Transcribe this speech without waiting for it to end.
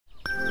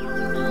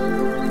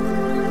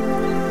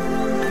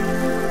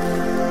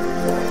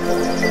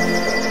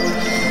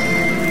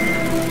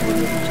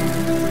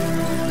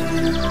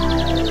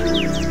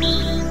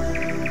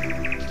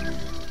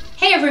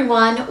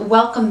everyone,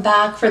 welcome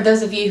back. For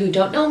those of you who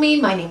don't know me,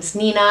 my name's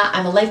Nina.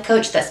 I'm a life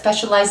coach that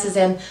specializes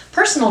in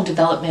personal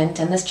development,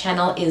 and this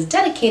channel is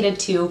dedicated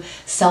to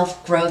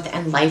self-growth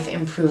and life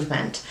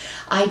improvement.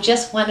 I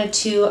just wanted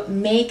to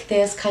make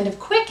this kind of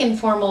quick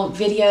informal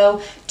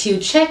video to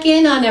check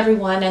in on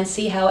everyone and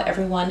see how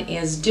everyone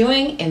is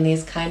doing in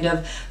these kind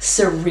of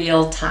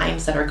surreal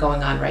times that are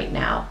going on right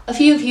now. A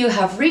few of you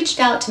have reached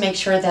out to make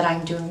sure that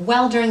I'm doing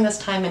well during this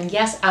time, and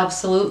yes,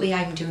 absolutely,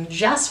 I'm doing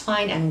just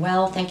fine and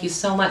well. Thank you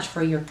so much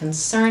for your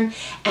concern,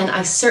 and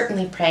I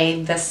certainly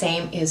pray the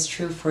same is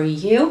true for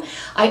you.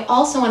 I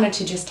also wanted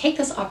to just take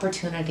this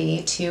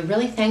opportunity to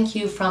really thank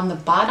you from the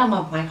bottom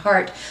of my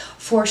heart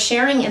for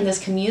sharing in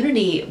this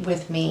community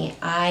with me.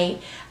 I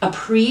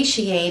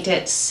appreciate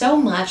it so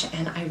much,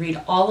 and I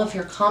read all of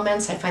your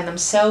comments. I find them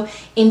so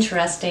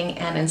interesting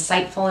and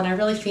insightful, and I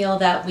really feel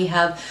that we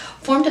have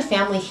formed a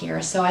family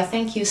here, so I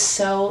thank you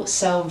so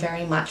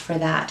very much for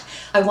that.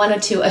 I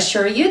wanted to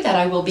assure you that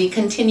I will be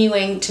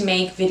continuing to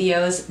make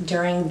videos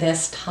during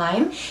this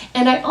time,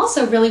 and I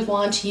also really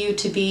want you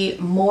to be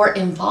more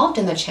involved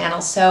in the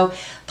channel, so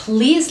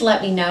please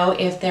let me know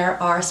if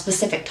there are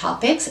specific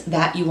topics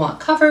that you want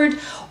covered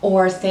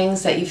or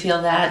things that you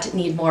feel that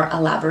need more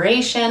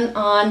elaboration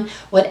on.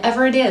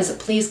 Whatever it is,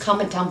 please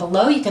comment down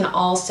below. You can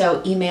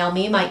also email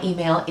me. My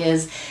email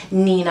is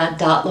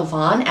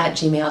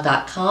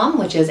nina.lavonne@gmail.com,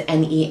 which is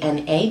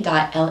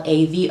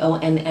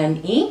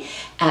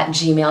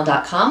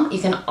nena.lavonne@gmail.com. You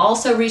can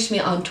also reach me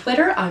on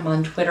Twitter. I'm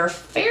on Twitter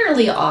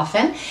fairly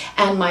often,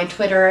 and my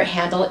Twitter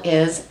handle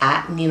is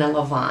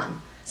 @NinaLavonne.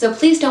 So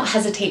please don't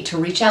hesitate to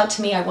reach out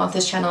to me. I want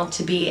this channel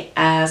to be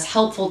as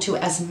helpful to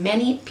as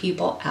many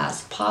people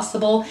as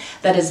possible.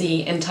 That is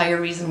the entire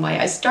reason why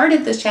I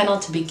started this channel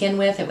to begin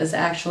with. It was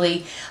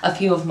actually a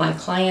few of my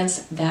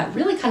clients that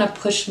really kind of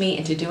pushed me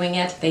into doing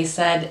it. They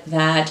said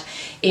that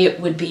it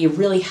would be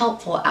really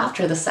helpful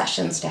after the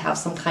sessions to have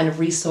some kind of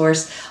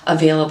resource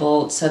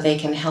available so they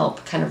can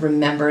help kind of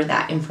remember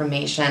that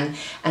information.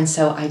 And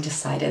so I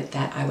decided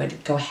that I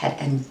would go ahead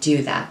and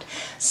do that.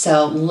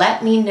 So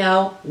let me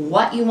know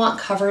what you want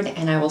covered,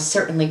 and I will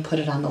certainly put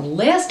it on the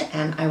list,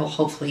 and I will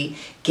hopefully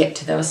get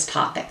to those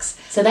topics.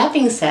 So that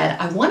being said,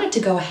 I wanted to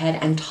go ahead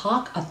and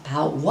talk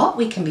about what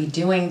we can be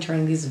doing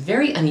during these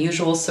very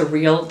unusual,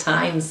 surreal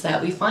times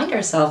that we find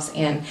ourselves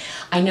in.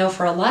 I know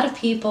for a lot of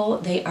people,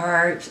 they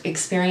are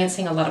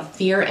experiencing a lot of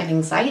fear and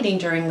anxiety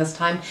during this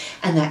time,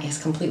 and that is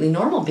completely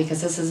normal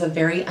because this is a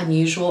very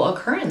unusual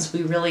occurrence.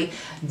 We really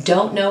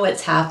don't know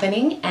what's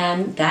happening,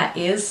 and that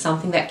is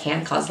something that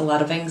can cause a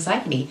lot of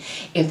anxiety.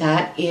 If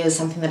that is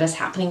something that is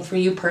happening for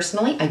you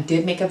personally, I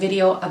did make a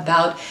video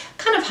about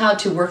kind of how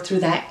to work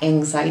through that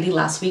anxiety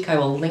last week. I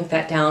will link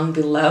that down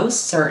below,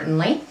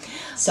 certainly.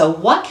 So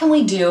what can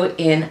we do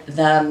in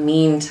the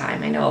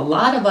meantime? I know a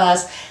lot of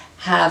us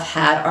have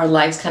had our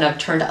lives kind of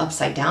turned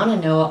upside down. I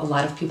know a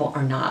lot of people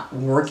are not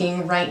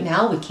working right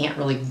now. We can't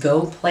really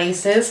go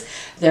places.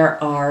 There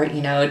are,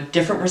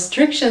 different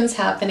restrictions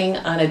happening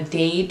on a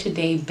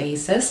day-to-day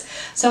basis.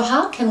 So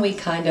how can we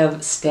kind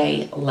of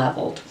stay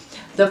leveled?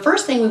 The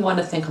first thing we want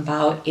to think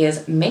about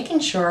is making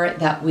sure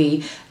that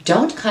we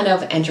don't kind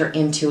of enter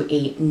into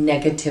a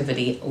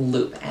negativity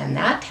loop. And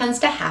that tends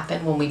to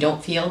happen when we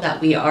don't feel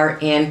that we are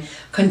in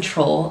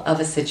control of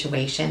a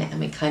situation, and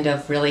we kind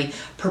of really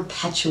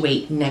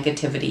perpetuate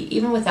negativity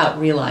even without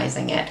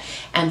realizing it.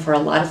 And for a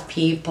lot of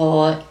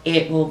people,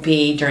 it will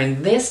be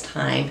during this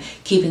time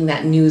keeping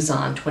that news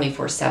on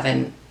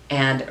 24/7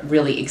 and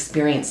really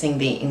experiencing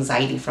the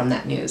anxiety from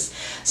that news.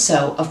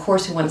 So of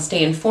course we want to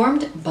stay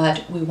informed,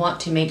 but we want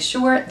to make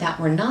sure that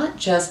we're not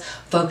just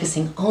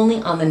focusing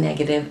only on the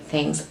negative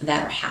things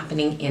that are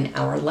happening in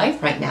our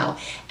life right now.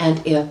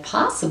 And if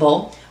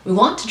possible, we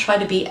want to try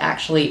to be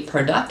actually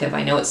productive.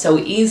 I know it's so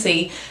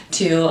easy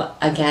to,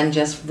 again,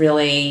 just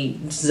really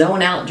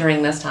zone out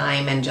during this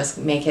time and just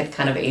make it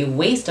kind of a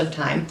waste of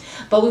time,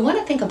 but we want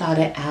to think about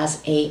it as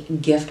a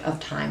gift of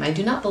time. I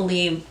do not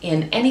believe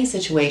in any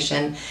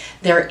situation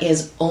there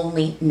is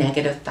only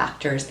negative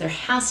factors. There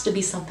has to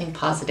be something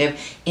positive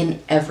in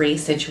every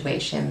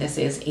situation. This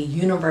is a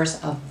universe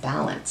of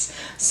balance.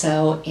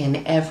 So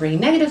in every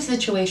negative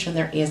situation,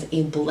 there is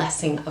a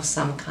blessing of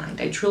some kind.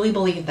 I truly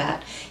believe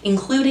that,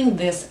 including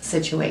this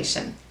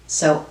situation.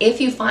 So if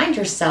you find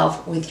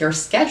yourself with your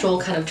schedule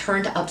kind of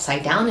turned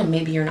upside down, and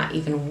maybe you're not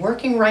even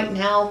working right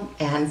now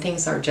and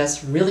things are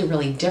just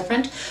really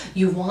different,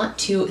 you want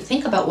to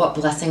think about what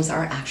blessings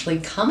are actually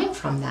coming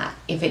from that.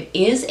 If it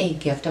is a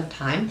gift of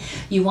time,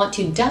 you want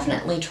to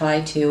definitely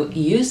try to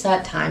use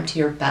that time to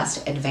your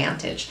best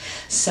advantage.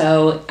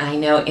 So I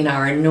know in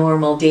our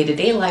normal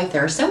day-to-day life,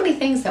 there are so many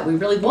things that we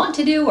really want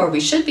to do or we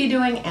should be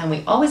doing, and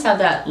we always have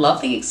that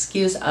lovely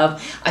excuse of,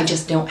 I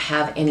just don't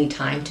have any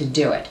time to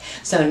do it.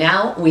 So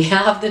now we we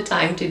have the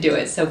time to do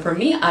it. So for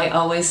me, I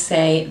always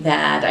say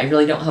that I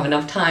really don't have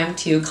enough time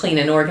to clean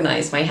and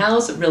organize my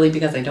house, really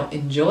because I don't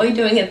enjoy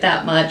doing it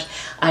that much.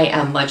 I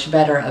am much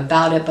better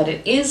about it, but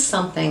it is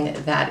something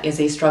that is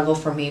a struggle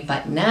for me.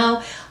 But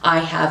now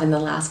I have, in the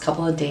last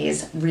couple of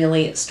days,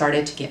 really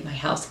started to get my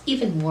house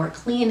even more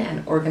clean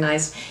and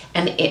organized,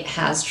 and it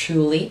has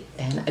truly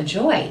been a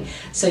joy.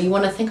 So you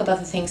want to think about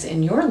the things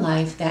in your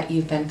life that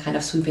you've been kind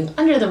of sweeping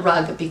under the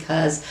rug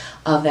because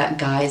of that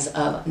guise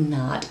of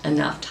not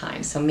enough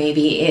time. So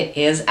maybe it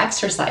is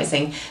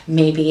exercising,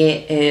 maybe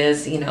it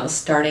is,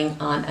 starting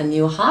on a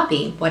new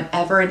hobby.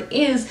 Whatever it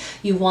is,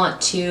 you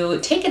want to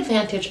take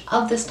advantage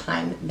of this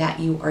time that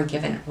you are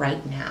given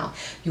right now.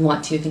 You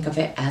want to think of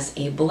it as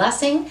a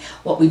blessing.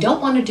 What we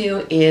don't want to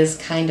do is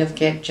kind of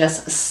get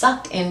just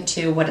sucked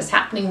into what is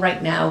happening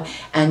right now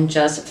and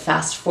just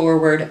fast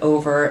forward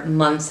over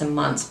months and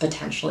months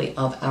potentially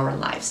of our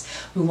lives.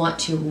 We want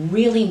to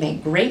really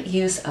make great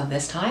use of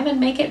this time and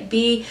make it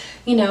be,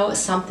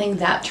 something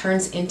that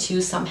turns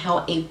into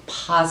somehow a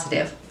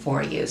positive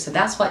for you. So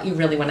that's what you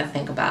really want to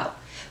think about.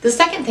 The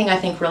second thing I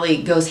think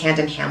really goes hand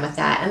in hand with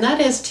that, and that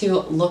is to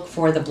look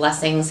for the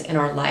blessings in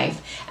our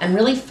life and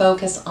really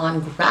focus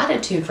on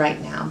gratitude right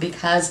now,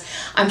 because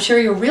I'm sure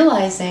you're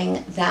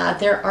realizing that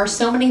there are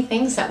so many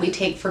things that we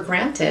take for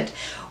granted.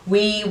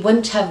 We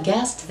wouldn't have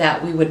guessed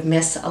that we would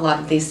miss a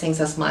lot of these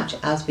things as much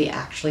as we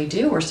actually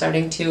do. We're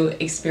starting to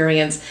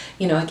experience,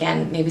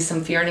 again, maybe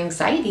some fear and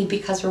anxiety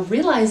because we're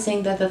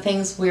realizing that the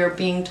things we're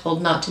being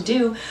told not to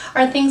do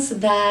are things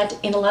that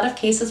in a lot of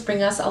cases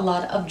bring us a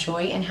lot of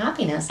joy and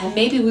happiness. And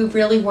maybe we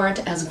really weren't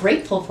as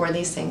grateful for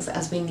these things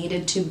as we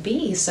needed to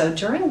be. So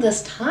during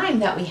this time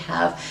that we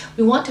have,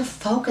 we want to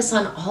focus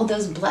on all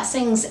those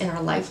blessings in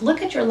our life.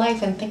 Look at your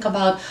life and think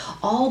about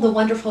all the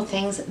wonderful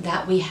things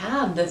that we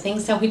have, the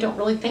things that we don't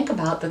really think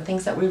about, the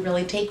things that we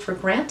really take for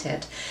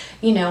granted.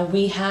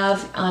 We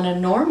have, on a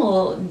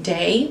normal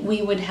day,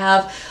 we would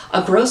have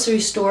a grocery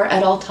store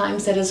at all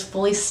times that is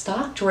fully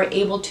stocked. We're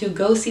able to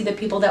go see the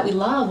people that we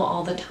love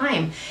all the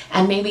time.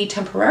 And maybe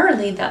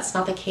temporarily that's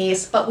not the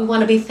case, but we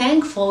want to be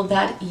thankful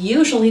that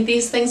usually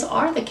these things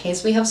are the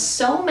case. We have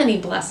so many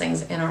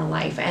blessings in our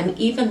life. And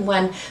even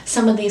when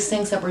some of these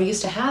things that we're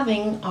used to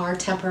having are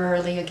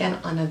temporarily, again,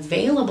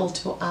 unavailable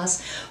to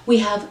us, we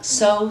have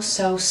so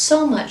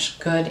much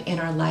good in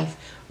our life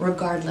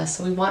regardless.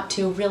 So we want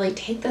to really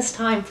take this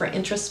time for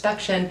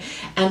introspection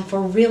and for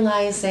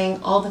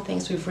realizing all the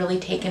things we've really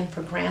taken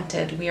for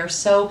granted. We are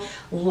so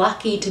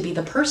lucky to be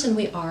the person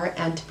we are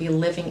and to be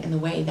living in the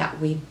way that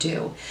we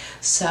do.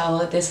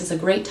 So this is a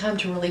great time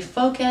to really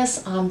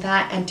focus on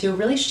that and to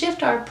really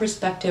shift our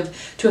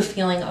perspective to a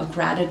feeling of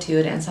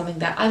gratitude. And something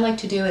that I like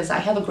to do is I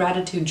have a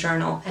gratitude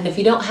journal. And if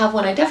you don't have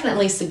one, I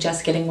definitely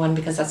suggest getting one,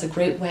 because that's a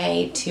great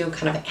way to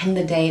kind of end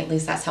the day. At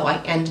least that's how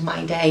I end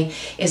my day,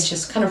 is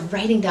just kind of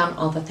writing down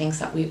all the things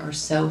that we are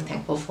so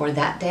thankful for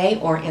that day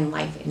or in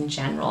life in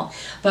general.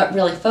 But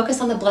really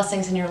focus on the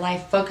blessings in your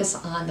life, focus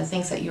on the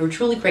things that you're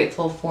truly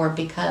grateful for,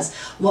 because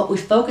what we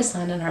focus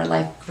on in our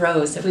life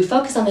grows. If we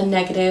focus on the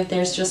negative,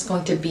 there's just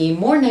going to be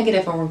more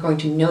negative, and we're going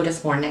to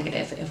notice more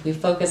negative. If we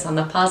focus on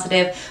the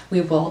positive, we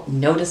will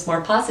notice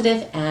more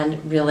positive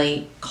and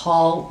really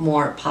call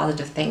more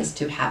positive things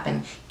to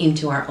happen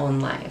into our own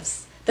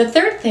lives. The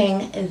third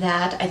thing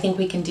that I think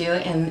we can do,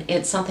 and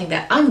it's something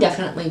that I'm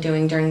definitely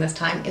doing during this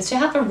time, is to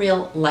have a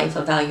real life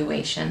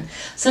evaluation.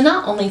 So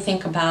not only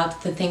think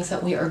about the things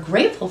that we are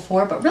grateful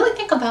for, but really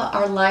think about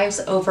our lives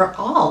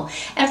overall.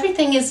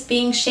 Everything is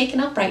being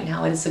shaken up right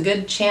now. It is a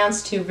good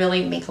chance to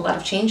really make a lot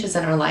of changes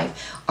in our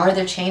life. Are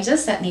there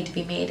changes that need to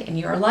be made in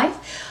your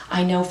life?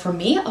 I know for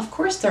me, of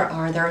course there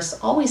are. There's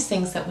always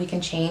things that we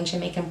can change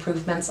and make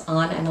improvements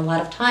on, and a lot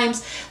of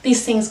times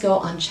these things go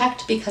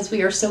unchecked because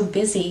we are so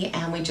busy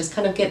and we just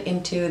kind of get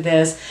into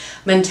this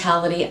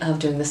mentality of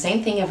doing the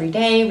same thing every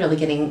day, really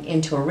getting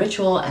into a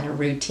ritual and a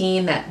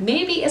routine that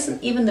maybe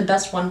isn't even the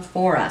best one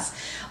for us.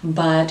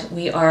 But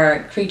we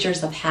are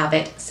creatures of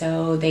habit,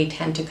 so they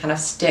tend to kind of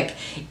stick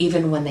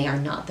even when they are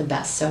not the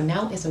best. So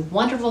now is a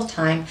wonderful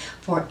time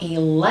for a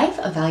life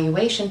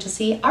evaluation to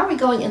see, are we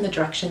going in the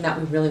direction that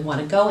we really want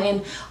to go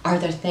in? Are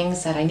there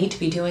things that I need to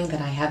be doing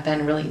that I have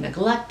been really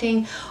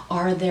neglecting?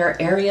 Are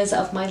there areas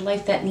of my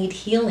life that need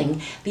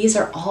healing? These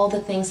are all the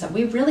things that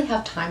we really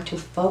have time to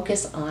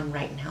focus on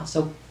right now.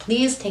 So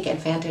please take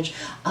advantage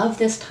of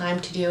this time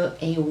to do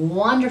a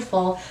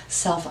wonderful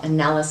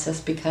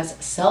self-analysis, because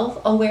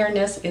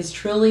self-awareness is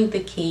truly the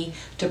key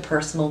to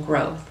personal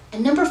growth.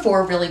 And number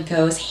 4 really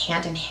goes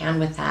hand in hand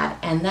with that,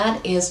 and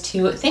that is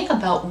to think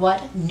about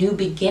what new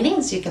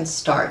beginnings you can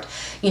start.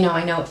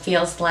 I know it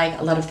feels like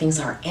a lot of things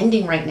are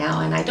ending right now,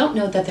 and I don't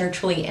know that they're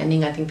truly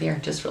ending. I think they are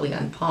just really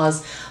on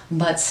pause,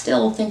 but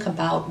still think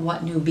about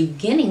what new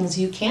beginnings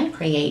you can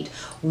create.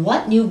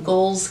 What new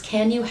goals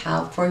can you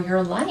have for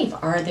your life?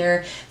 Are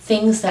there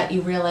things that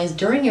you realize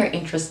during your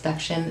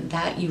introspection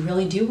that you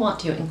really do want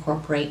to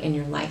incorporate in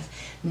your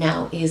life?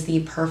 Now is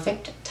the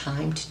perfect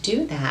time to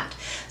do that.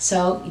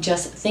 So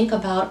just think think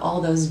about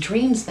all those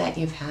dreams that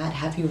you've had.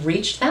 Have you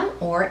reached them,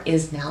 or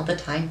is now the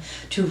time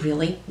to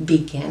really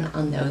begin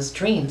on those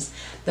dreams?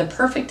 The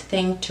perfect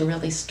thing to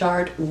really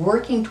start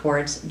working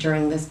towards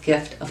during this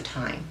gift of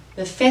time.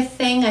 The fifth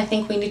thing I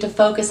think we need to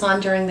focus on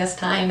during this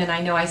time, and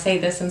I know I say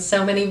this in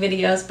so many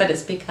videos, but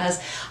it's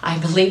because I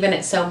believe in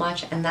it so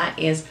much, and that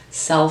is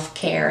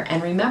self-care.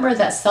 And remember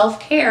that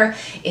self-care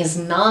is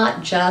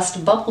not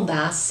just bubble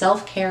baths.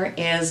 Self-care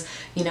is,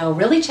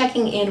 really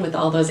checking in with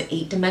all those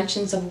 8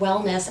 dimensions of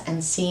wellness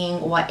and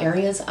seeing what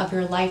areas of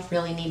your life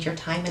really need your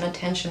time and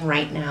attention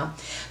right now.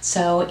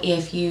 So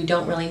if you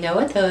don't really know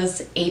what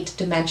those 8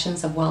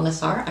 dimensions of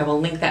wellness are, I will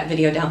link that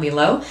video down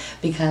below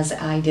because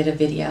I did a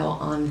video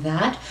on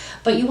that.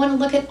 But you want to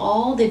look at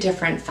all the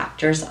different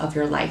factors of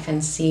your life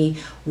and see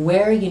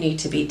where you need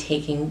to be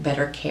taking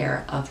better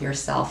care of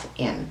yourself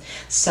in.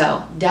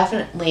 So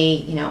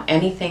definitely,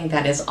 anything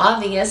that is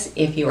obvious.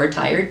 If you are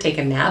tired, take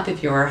a nap.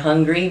 If you are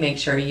hungry, make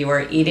sure you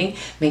are eating.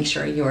 Make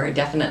sure you are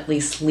definitely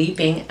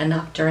sleeping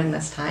enough during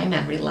this time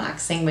and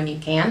relaxing when you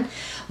can.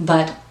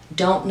 But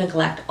don't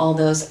neglect all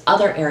those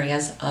other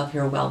areas of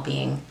your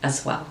well-being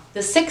as well. The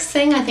 6th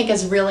thing I think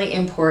is really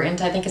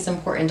important. I think it's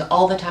important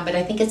all the time, but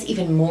I think it's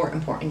even more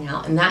important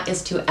now, and that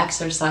is to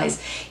exercise.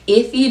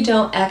 If you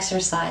don't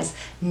exercise,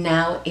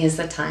 now is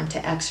the time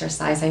to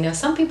exercise. I know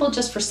some people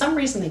just for some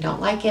reason they don't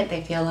like it.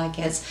 They feel like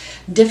it's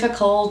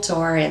difficult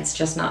or it's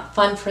just not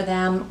fun for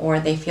them,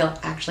 or they feel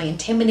actually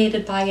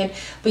intimidated by it.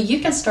 But you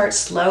can start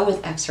slow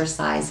with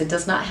exercise. It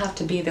does not have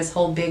to be this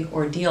whole big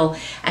ordeal,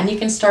 and you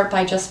can start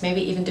by just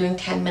maybe even doing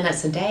 10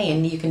 minutes a day,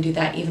 and you can do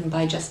that even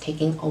by just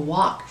taking a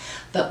walk.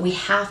 But we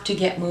have to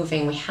get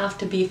moving. We have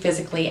to be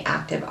physically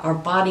active. Our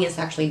body is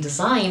actually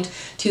designed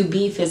to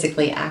be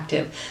physically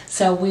active.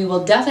 So we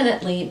will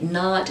definitely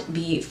not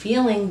be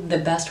feeling the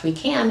best we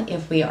can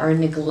if we are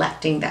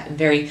neglecting that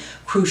very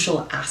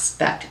crucial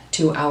aspect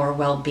to our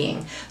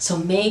well-being. So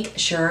make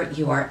sure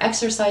you are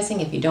exercising.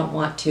 If you don't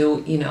want to,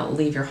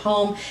 leave your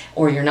home,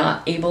 or you're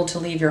not able to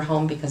leave your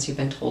home because you've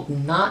been told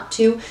not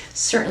to,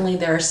 certainly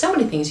there are so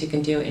many things you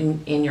can do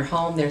in your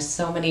home. There's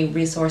so many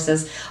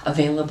resources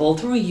available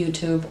through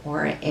YouTube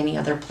or any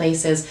other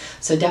places.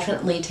 So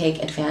definitely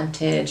take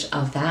advantage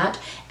of that.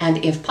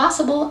 And if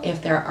possible,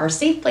 if there are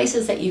safe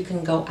places that you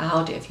can go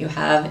out, if you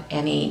have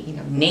any,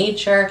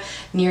 nature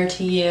near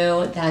to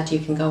you that you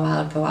can go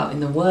out in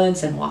the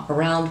woods and walk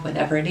around,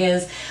 whatever it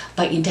is,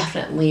 but you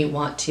definitely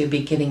want to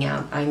be getting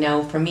out. I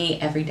know for me,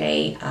 every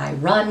day I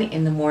run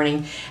in the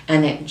morning,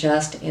 and it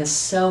just is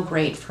so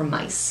great for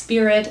my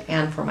spirit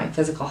and for my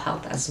physical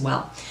health as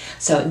well.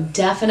 So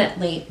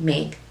definitely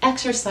make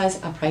exercise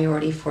a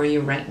priority for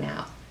you right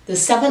now. The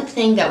 7th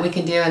thing that we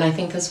can do, and I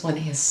think this one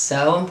is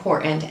so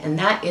important, and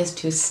that is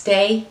to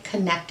stay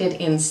connected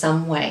in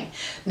some way.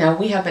 Now,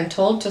 we have been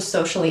told to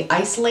socially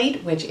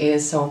isolate, which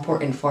is so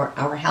important for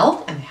our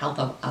health and the health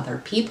of other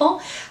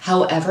people.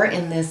 However,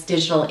 in this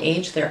digital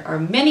age, there are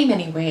many,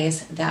 many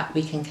ways that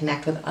we can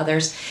connect with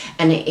others,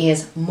 and it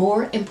is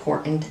more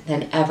important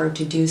than ever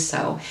to do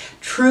so.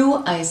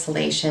 True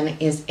isolation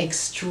is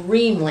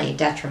extremely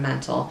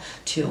detrimental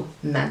to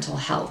mental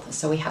health.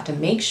 So we have to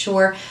make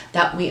sure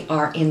that we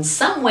are in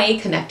some way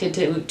connected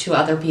to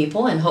other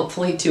people, and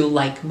hopefully to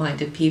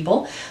like-minded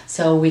people,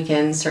 so we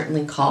can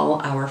certainly call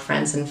our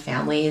friends and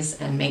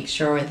families and make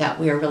sure that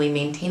we are really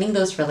maintaining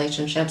those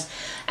relationships,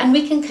 and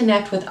we can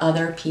connect with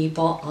other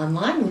people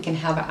online. We can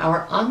have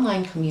our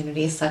online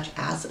communities such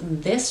as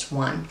this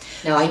one.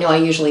 Now, I know I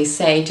usually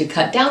say to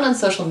cut down on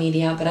social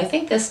media, but I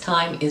think this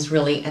time is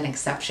really an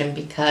exception,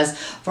 because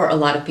for a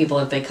lot of people,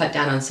 if they cut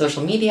down on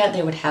social media,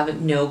 they would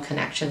have no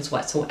connections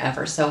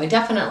whatsoever. So I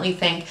definitely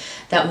think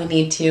that we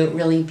need to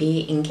really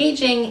be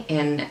engaging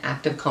in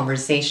active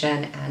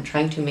conversation and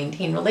trying to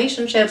maintain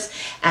relationships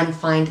and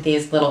find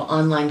these little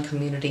online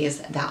communities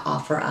that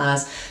offer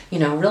us,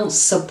 real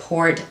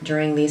support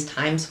during these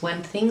times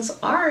when things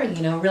are,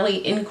 really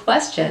in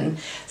question.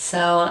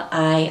 So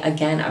I,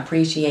 again,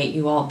 appreciate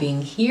you all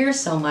being here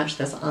so much.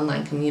 This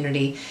online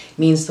community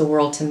means the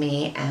world to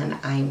me, and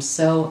I'm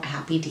so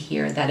happy to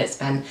hear that it's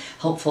been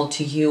helpful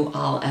to you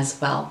all as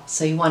well.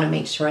 So you want to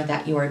make sure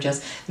that you are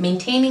just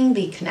maintaining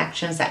the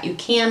connections that you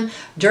can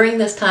during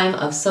this time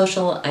of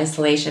social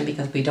isolation,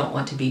 because we don't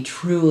want to be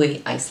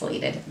truly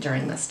isolated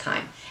during this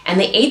time. And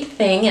the 8th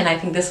thing, and I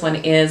think this one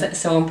is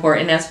so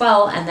important as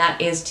well, and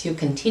that is to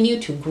continue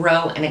to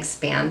grow and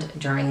expand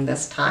during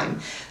this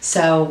time.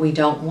 So we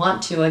don't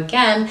want to,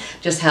 again,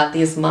 just have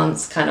these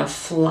months kind of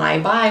fly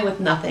by with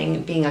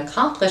nothing being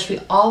accomplished. We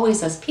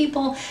always, as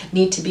people,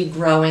 need to be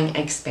growing,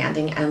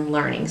 expanding, and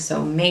learning.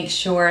 So make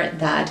sure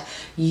that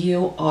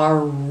you are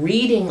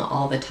reading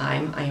all the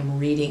time. I am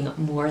reading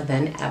more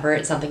than ever.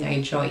 It's something I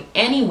enjoy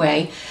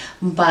anyway,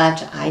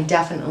 but I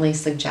definitely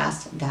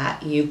suggest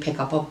that you pick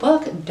up a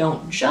book.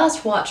 Don't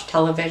just watch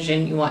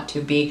television. You want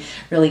to be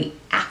really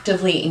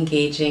actively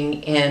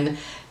engaging in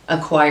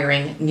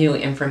acquiring new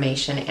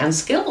information and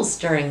skills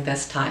during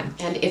this time.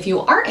 And if you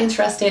are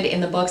interested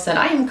in the books that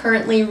I am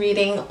currently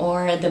reading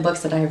or the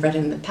books that I've read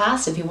in the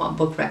past, if you want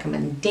book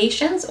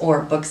recommendations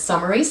or book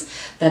summaries,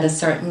 that is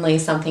certainly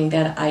something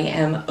that I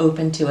am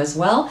open to as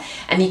well.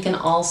 And you can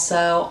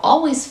also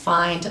always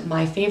find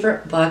my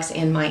favorite books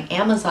in my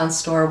Amazon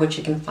store, which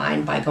you can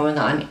find by going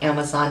on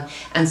Amazon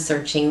and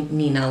searching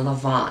Nina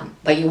Lavon.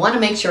 But you want to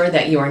make sure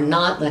that you are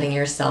not letting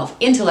yourself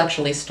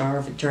intellectually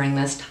starve during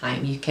this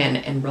time. You can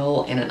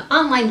enroll in an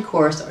online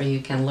course, or you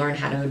can learn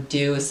how to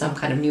do some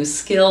kind of new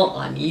skill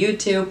on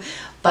YouTube,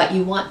 but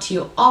you want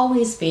to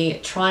always be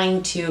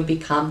trying to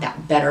become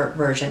that better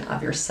version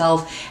of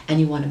yourself, and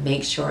you want to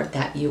make sure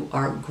that you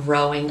are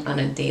growing on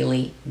a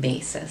daily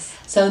basis.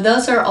 So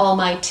those are all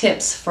my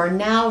tips for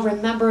now.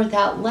 Remember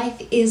that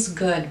life is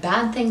good.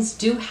 Bad things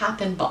do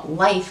happen, but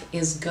life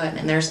is good,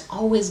 and there's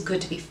always good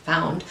to be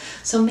found.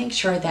 So make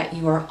sure that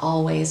you are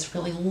always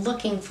really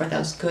looking for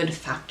those good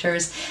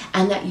factors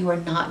and that you are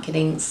not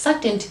getting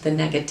sucked into the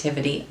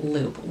negativity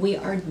loop. We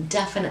are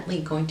definitely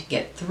going to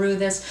get through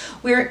this.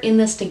 We're in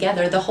this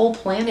together. The whole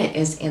planet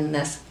is in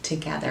this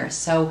together.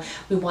 So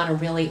we want to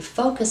really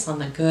focus on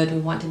the good. We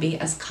want to be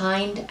as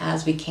kind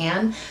as we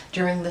can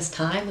during this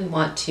time. We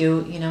want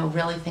to,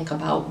 really think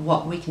about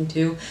what we can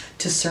do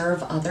to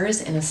serve others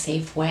in a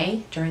safe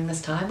way during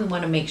this time. We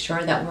want to make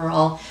sure that we're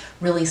all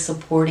really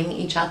supporting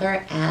each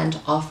other and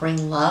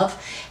offering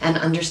love and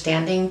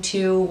understanding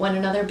to one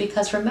another,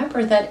 because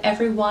remember that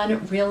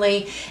everyone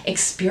really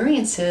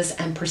experiences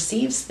and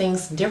perceives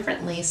things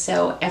differently.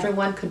 So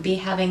everyone could be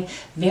having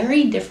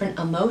very different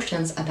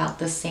emotions about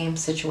the same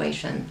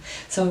situation.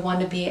 So we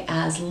want to be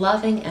as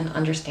loving and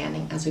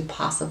understanding as we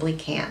possibly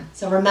can.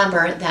 So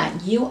remember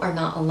that you are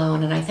not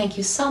alone, and I thank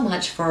you so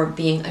much for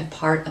being a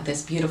part of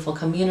this beautiful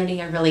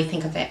community. I really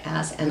think of it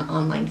as an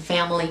online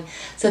family.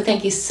 So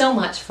thank you so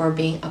much for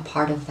being a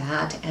part of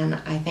that, and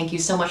I thank you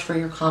so much for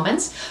your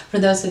comments. For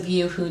those of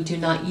you who do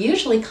not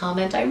usually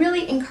comment, I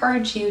really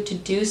encourage you to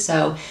do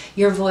so.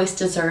 Your voice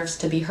deserves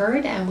to be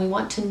heard, and we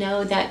want to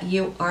know that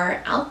you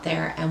are out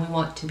there, and we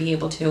want to be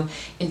able to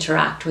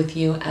interact with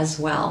you as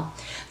well.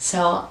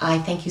 So I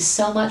thank you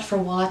so much for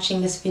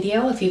watching this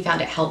video. If you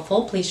found it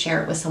helpful, please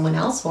share it with someone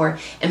else or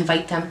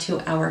invite them to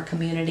our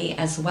community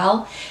as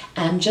well.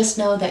 And just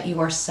know that you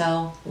are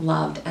so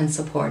loved and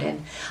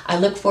supported. I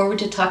look forward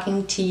to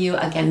talking to you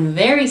again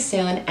very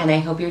soon, and I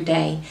hope your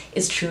day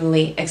is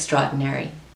truly extraordinary.